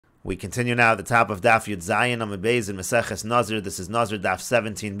We continue now at the top of Daf Yud Zayin Amud Beis in Meseches Nazir. This is Nazir Daf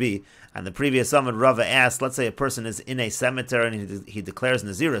 17b. And the previous Amud Rava asked, let's say a person is in a cemetery and he declares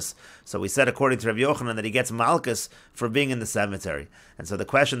Nazirus. So we said according to Rabbi Yochanan that he gets Malchus for being in the cemetery. And so the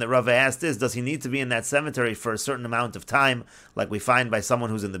question that Rava asked is, does he need to be in that cemetery for a certain amount of time, like we find by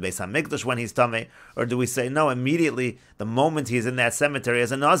someone who's in the Beis HaMikdash when he's Tameh? Or do we say, no, immediately, the moment he's in that cemetery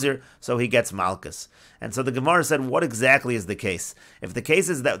as a Nazir, so he gets Malchus? And so the Gemara said, what exactly is the case? If the case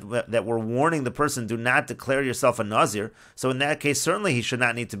is that we're warning the person, do not declare yourself a Nazir, so in that case, certainly he should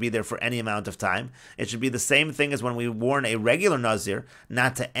not need to be there for any amount of time. It should be the same thing as when we warn a regular Nazir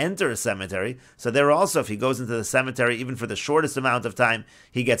not to enter a cemetery. So there also, if he goes into the cemetery, even for the shortest amount of time,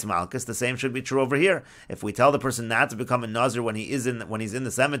 he gets Malchus. The same should be true over here. If we tell the person not to become a Nazir when he's in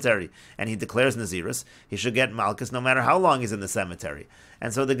the cemetery and he declares Nazirus, he should get Malchus no matter how long he's in the cemetery.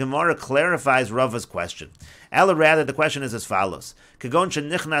 And so the Gemara clarifies Rava's question. Ella, rather, the question is as follows. Let's say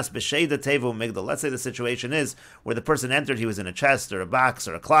the situation is where the person entered, he was in a chest or a box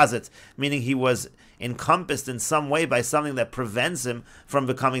or a closet, meaning he was encompassed in some way by something that prevents him from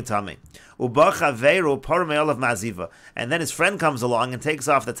becoming Tameh. And then his friend comes along and takes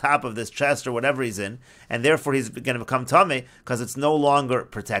off the top of this chest or whatever he's in, and therefore he's going to become Tameh because it's no longer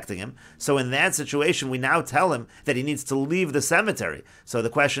protecting him. So in that situation, we now tell him that he needs to leave the cemetery. So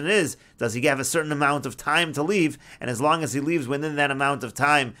the question is, does he have a certain amount of time to leave? And as long as he leaves within that amount of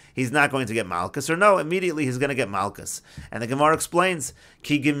time, he's not going to get Malchus, or no, immediately he's going to get Malchus. And the Gemara explains,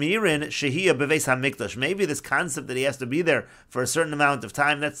 Ki gemirin shehiyah beveis hamikdash. Maybe this concept that he has to be there for a certain amount of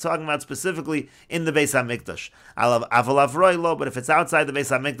time, that's talking about specifically in the Beis HaMikdash. But if it's outside the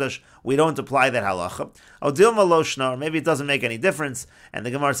Beis HaMikdash, we don't apply that halacha. Odilma lo shnar, maybe it doesn't make any difference. And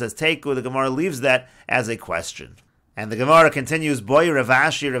the Gemara says, Teiku, the Gemara leaves that as a question. And the Gemara continues, Boy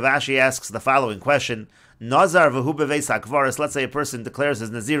Ravashi. Ravashi asks the following question. Nazar v'hu beveis hakvaris. Let's say a person declares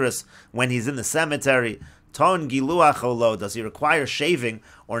his Nazirus when he's in the cemetery. Ton giluach olo, does he require shaving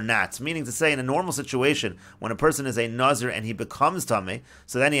or not? Meaning to say, in a normal situation, when a person is a Nazir and he becomes Tameh,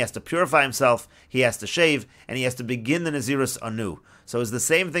 so then he has to purify himself, he has to shave, and he has to begin the Nazirus anew. So is the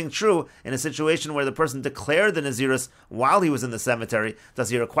same thing true in a situation where the person declared the Nazirus while he was in the cemetery? Does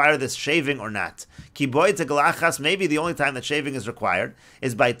he require this shaving or not? Kiboy tegalachas, maybe the only time that shaving is required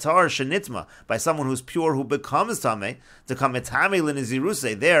is by tar shenitma, by someone who's pure who becomes Tameh, to come etame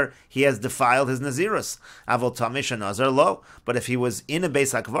l'naziruse. There he has defiled his Nazirus. Avol Tameh shenazar lo. But if he was in a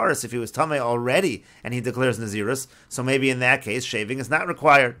Beis HaKvaris, if he was Tameh already and he declares Nazirus, so maybe in that case shaving is not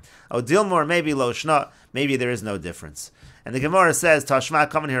required. Odilmor, maybe lo shna, maybe there is no difference. And the Gemara says, Tashma,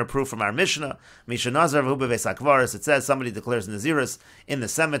 come in here a proof from our Mishnah. Misha Nazar v'hu beveis hakvaris. It says somebody declares Nazirus in the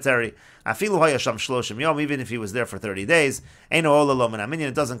cemetery. Afilu hayasham shloshim yom, even if he was there for 30 days. Eino ola lo min aminyan,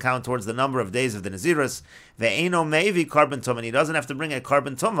 it doesn't count towards the number of days of the Nazirus. Ve'eino mevi carbon tumah, and he doesn't have to bring a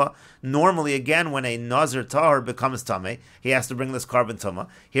carbon tumah. Normally, again, when a Nazir tahor becomes Tameh, he has to bring this carbon tumah.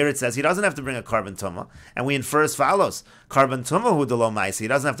 Here it says he doesn't have to bring a carbon tumah, and we infer as follows: carbon tumah hu delo ma'isi. He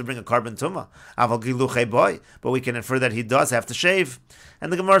doesn't have to bring a carbon tumah. Aval giluchei boy, but we can infer that he does have to shave.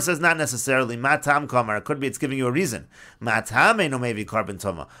 And the Gemara says not necessarily. Matam kamar. It could be it's giving you a reason. Matam no maybe carbon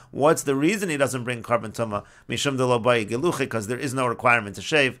tuma. What's the reason he doesn't bring carbon tuma? Mishum de lo bayi geluche, because there is no requirement to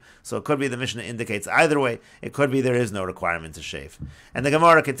shave. So it could be the Mishnah indicates either way. It could be there is no requirement to shave. And the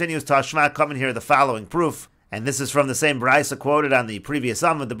Gemara continues, Tashma, come in here the following proof. And this is from the same Brisa quoted on the previous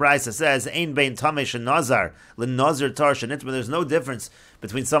Amud. The Brisa says, Ein bein tameh shenazar l'nazir tar shenitma. There's no difference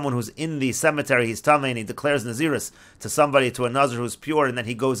between someone who's in the cemetery, he's tameh and he declares Nazirus, to a Nazir who's pure, and then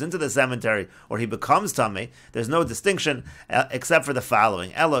he goes into the cemetery, or he becomes tameh. There's no distinction except for the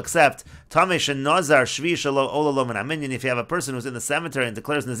following. Elo, except tameh shenazar shvi shalo olalo min aminyan. If you have a person who's in the cemetery and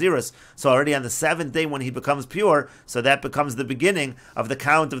declares Nazirus, so already on the 7th day when he becomes pure, so that becomes the beginning of the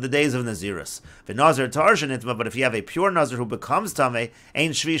count of the days of Nazirus. V'nazir tar shenitma. But if you have a pure Nazir who becomes Tameh,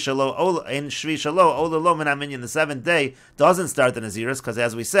 ein shvi shalo olalo min aminyan, the 7th day doesn't start the Nazirus, because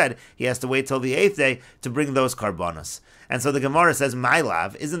as we said, he has to wait till the 8th day to bring those karbonos. And so the Gemara says, my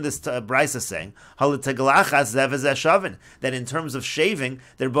lav, isn't this Brisa saying, that in terms of shaving,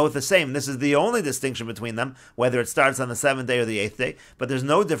 they're both the same. This is the only distinction between them, whether it starts on the 7th day or the 8th day, but there's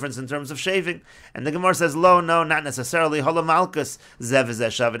no difference in terms of shaving. And the Gemara says, no, not necessarily. Malkus zev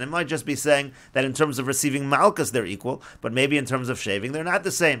shavin. It might just be saying that in terms of receiving Malkus, they're equal, but maybe in terms of shaving, they're not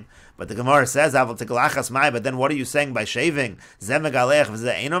the same. But the Gemara says, but then what are you saying by shaving?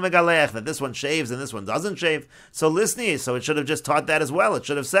 That this one shaves and this one doesn't shave. So listen, so it should have just taught that as well. It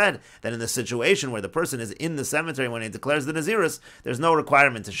should have said that in the situation where the person is in the cemetery when he declares the Nazirus, there's no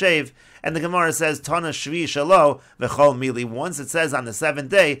requirement to shave. And the Gemara says, Tana Shvi Shalo V'chol Mili. Once it says on the seventh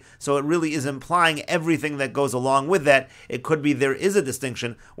day, so it really is implying everything that goes along with that. It could be there is a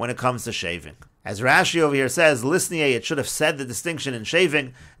distinction when it comes to shaving. As Rashi over here says, Lisniye, it should have said the distinction in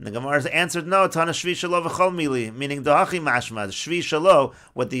shaving, and the Gemara answered, no, Tana Shvi Shalo V'chol Mili, meaning Dahachi Mashma, Shvi Shalo,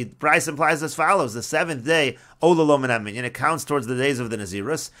 what the price implies as follows, the seventh day, Olalo Menaminyan, it counts towards the days of the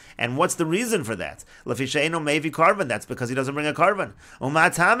Nazirus, and what's the reason for that? Lefisheino Mevi Karban, that's because he doesn't bring a Karban.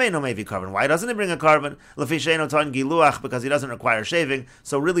 Umatame no Mevi Karban, why doesn't he bring a Karban? Lefisheino Ton Giluach, because he doesn't require shaving,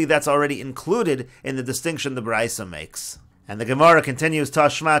 so really that's already included in the distinction the Braisa makes. And the Gemara continues,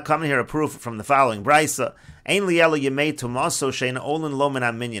 Tashma, coming here a proof from the following Braisa. Ein liela yemei tumaso shein olin lo min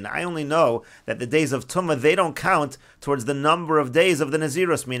minyan. I only know that the days of Tumah, they don't count towards the number of days of the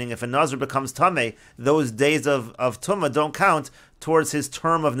Nazirus, meaning if a Nazir becomes Tameh, those days of Tumah don't count towards his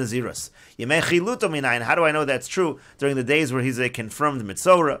term of Nazirus. Yemei chiluto minayin. How do I know that's true? During the days where he's a confirmed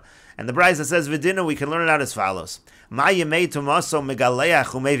Mitzorah. And the Braisa says, Vidinu, we can learn it out as follows. Just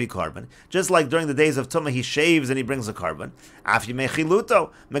like during the days of Tumah, he shaves and he brings a carbon.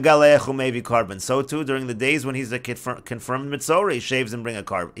 So too, during the days when he's a confirmed Mitzorah, he shaves and brings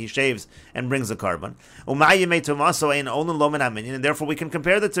a carbon. And therefore we can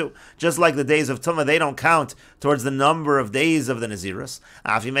compare the two. Just like the days of Tumah, they don't count towards the number of days of the Nazirus.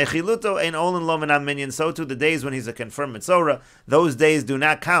 So too, the days when he's a confirmed Mitzorah, those days do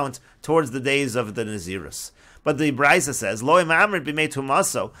not count towards the days of the Nazirus. But the Braisa says, Lo imamrit b'mei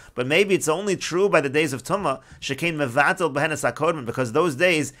tumaso, but maybe it's only true by the days of Tumah, shekein mevatel b'henes hakodman, because those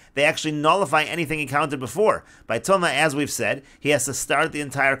days, they actually nullify anything he counted before. By Tumah, as we've said, he has to start the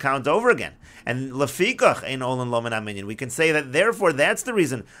entire count over again. And lefikach ein olin lo min minyan. We can say that, therefore, that's the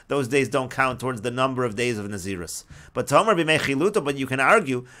reason those days don't count towards the number of days of Nazirus. But Tomer b'mei chiluto, but you can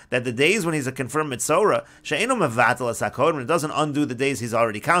argue that the days when he's a confirmed Mitzorah, she'enu mevatel es hakodman, it doesn't undo the days he's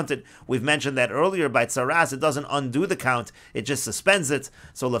already counted. We've mentioned that earlier by Tzaras, it doesn't undo the count, it just suspends it.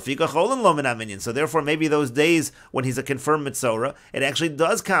 So lefikach olin lo min minyan. So therefore, maybe those days when he's a confirmed Mitzorah, it actually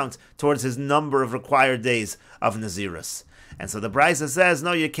does count towards his number of required days of Nazirus. And so the Braisa says,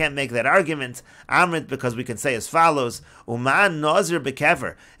 no, you can't make that argument, Amrit, because we can say as follows, Uman Nazir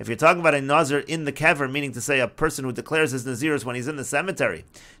bekever. If you're talking about a Nazir in the kever, meaning to say a person who declares his Nazirus when he's in the cemetery,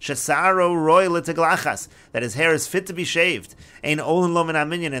 Shesaro roy litiglachas, that his hair is fit to be shaved, Ein olin lo min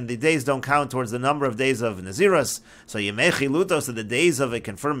minyan, and the days don't count towards the number of days of Nazirus. So Yemei chilutos, so the days of a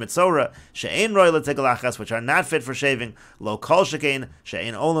confirmed Mitzorah, She'ein roy litiglachas, which are not fit for shaving, Lo kol shekein,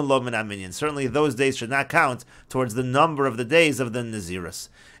 She'ein olin lo min minyan. Certainly those days should not count towards the number of the days of the Nazirus.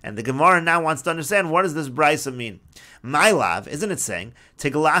 And the Gemara now wants to understand, what does this Braisa mean? My love, isn't it saying,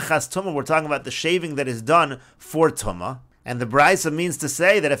 Tiglachas Tumah, we're talking about the shaving that is done for Tumah. And the Braisa means to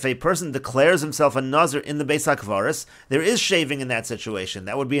say that if a person declares himself a Nazir in the Beis HaKvaris, there is shaving in that situation.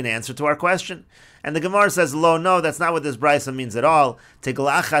 That would be an answer to our question. And the Gemara says, Lo, no, that's not what this Braisa means at all.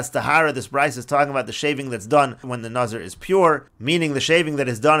 Tiglachas Tahara, this Braisa is talking about the shaving that's done when the Nazir is pure, meaning the shaving that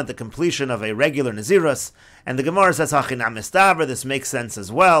is done at the completion of a regular Nazirus. And the Gemara says, Hachinam Mistaber, this makes sense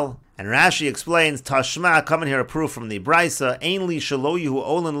as well. And Rashi explains, Tashma, come in here a proof from the Braisa, Ainli Shalo Yuhu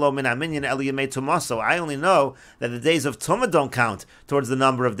Olin Lo Min Minyan El Yemei Tumaso. I only know that the days of Tumah don't count towards the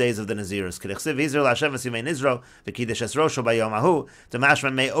number of days of the Nazirus. K'dechsiv Yisrael Hashem V'simei Nizro V'kidesh Es Rosho Bayom Ahu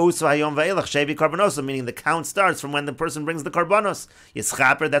T'mashma Mei Oso Hayom V'elach Shevi Karbonoso, meaning the count starts from when the person brings the Karbonos.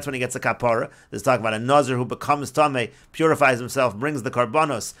 Yischaper, that's when he gets a Kapara. This is talking about a Nazir who becomes Tameh, purifies himself, brings the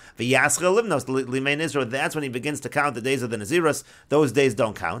Karbonos. V'yaschel Livnos L'imei Nizro, that's when he begins to count the days of the Nazirus. Those days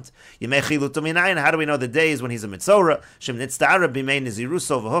don't count. How do we know the days when he's a Mitzorah?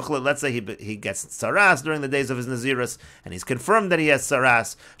 Let's say he gets Tzaras during the days of his Nazirus, and he's confirmed that he has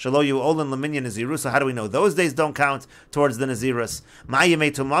Tzaras. How do we know those days don't count towards the Nazirus?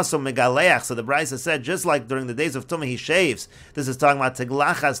 So the Braisa said, just like during the days of Tumah he shaves, this is talking about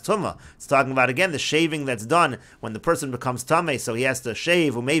Tiglachas Tumah. It's talking about, again, the shaving that's done when the person becomes Tameh, so he has to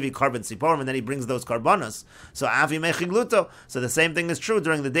shave, or maybe carbon siporim, and then he brings those karbanos. So the same thing is true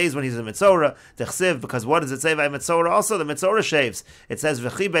during the days when he's a Mitzorah, Techsiv, because what does it say by Mitzorah? Also, the Mitzorah shaves. It says,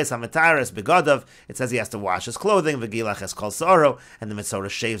 V'chibes hametaris begadav, it says he has to wash his clothing, V'gilach es kol saro, and the Mitzorah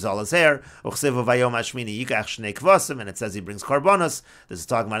shaves all his hair, Uchsiv v'ayom hashmini yikach shnei kvasim, and it says he brings karbonos. This is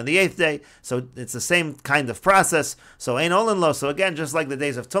talking about on the 8th day. So it's the same kind of process. So ein olin lo. So again, just like the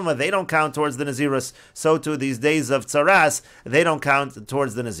days of Tumah, they don't count towards the Nazirus. So too these days of Tzaras, they don't count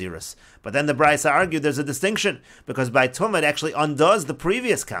towards the Nazirus. But then the Brisa argued there's a distinction, because by Tumah it actually undoes the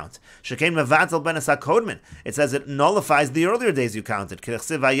previous count. Shekein mevatel ben hakodmin. It says it nullifies the earlier days you counted. You have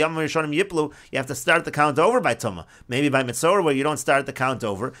to start the count over by Tumah. Maybe by Mitzorah, where you don't start the count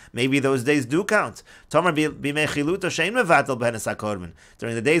over, maybe those days do count. During the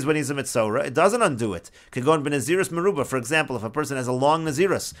days when he's a Mitzorah, it doesn't undo it. Kegon ben Nazirus meruba. For example, if a person has a long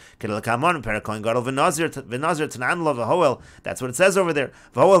Nazirus, that's what it says over there.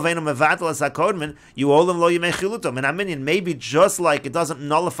 You owe them lo yimei chiluto. Maybe just like it doesn't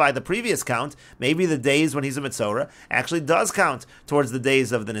nullify the previous count, maybe the days when he's a Mitzorah actually does count towards the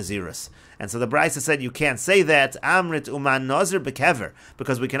days of the Nazirus. And so the Brisa said you can't say that Amrit Uman Nazir Bekever,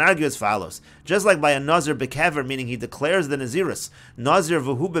 because we can argue as follows. Just like by a Nazir Bekever, meaning he declares the Nazirus, Nazir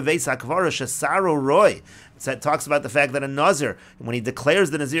Vuhu Beveis Hakvara Shesaro Roy. It talks about the fact that a Nazir, when he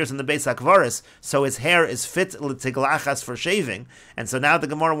declares the Nazirus in the Beis HaKvaris, so his hair is fit l'tiglachas for shaving. And so now the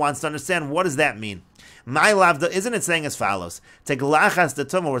Gemara wants to understand, what does that mean? My lavda, isn't it saying as follows? Teglachas the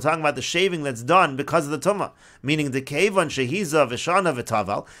tumah, we're talking about the shaving that's done because of the tumah. Meaning the kevon shehiza v'shana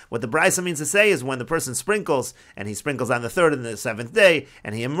v'taval. What the Brisa means to say is when the person sprinkles, and he sprinkles on the 3rd and the 7th day,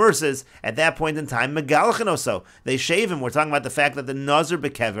 and he immerses, at that point in time, megalchenoso. They shave him. We're talking about the fact that the Nazir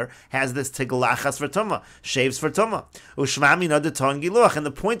Bekever has this teglachas for tumah, shaves for tumah. Ushmami nadeton giluach. And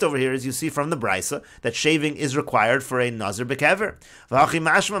the point over here is you see from the Brisa that shaving is required for a Nazir Bekever. V'hachi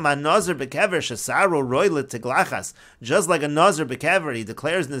mashma ma Nazir Bekever shesaru roilet teglachas. Just like a Nazir Bekever, he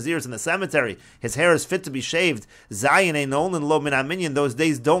declares Nazirus in the cemetery, his hair is fit to be shaved. Zayin ein olin lo min aminyan. Those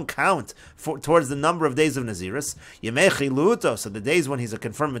days don't count towards the number of days of Nazirus. Yemei chiluto. So the days when he's a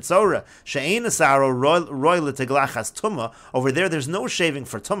confirmed Mitzorah, she'ein asaro roilet teglachas tumah. Over there's no shaving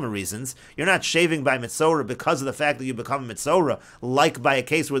for tumah reasons. You're not shaving by Mitzorah because of the fact that you become a Mitzorah, like by a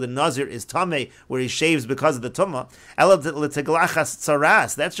case where the Nazir is tameh, where he shaves because of the tumah. Ela teglachas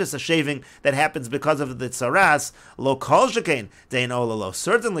tzaras. That's just a shaving that happens because of the tzaras. Lo kol shekein dein olalo.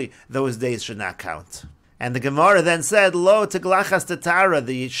 Certainly those days should not count. And the Gemara then said, Lo teglachas tetara,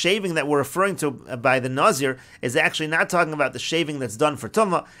 the shaving that we're referring to by the Nazir is actually not talking about the shaving that's done for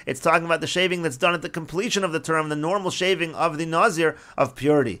Tumah, it's talking about the shaving that's done at the completion of the term, the normal shaving of the Nazir of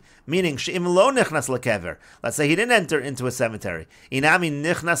purity. Meaning, She'im lo nichnas lekever. Let's say he didn't enter into a cemetery. Inami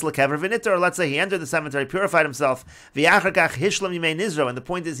nichnas lekever v'nitter, or let's say he entered the cemetery, purified himself, v'yachar kach hishlam yimei nizro, and the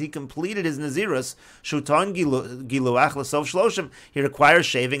point is he completed his Nazirus, shuton giluach l'sof shloshim, he requires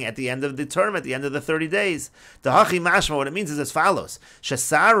shaving at the end of the term, at the end of the 30 days. Dahachi mashma, what it means is as follows: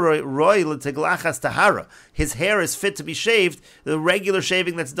 Shesar roy l'teglachas tahara. His hair is fit to be shaved, the regular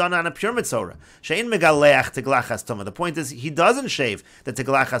shaving that's done on a pure mitzorah. Shein megaleach teglachas tumah. The point is he doesn't shave the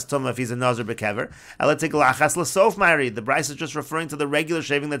teglachas tumah if he's a nazir bekever. Ela teglachas l'sof ma'ari. The Brisa is just referring to the regular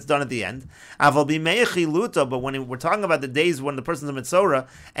shaving that's done at the end. Aval b'meichi luto. But when we're talking about the days when the person's a mitzorah,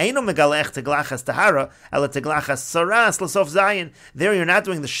 eino megaleach teglachas tahara. Ela teglachas saras l'sof zayin. There you're not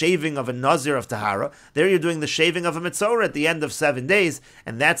doing the shaving of a nazir of tahara. There you're doing the shaving of a mitzorah at the end of 7 days,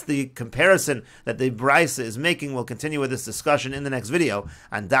 and that's the comparison that the Brisa is making. We'll continue with this discussion in the next video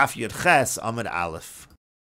on Daf Yud Ches Amud Aleph.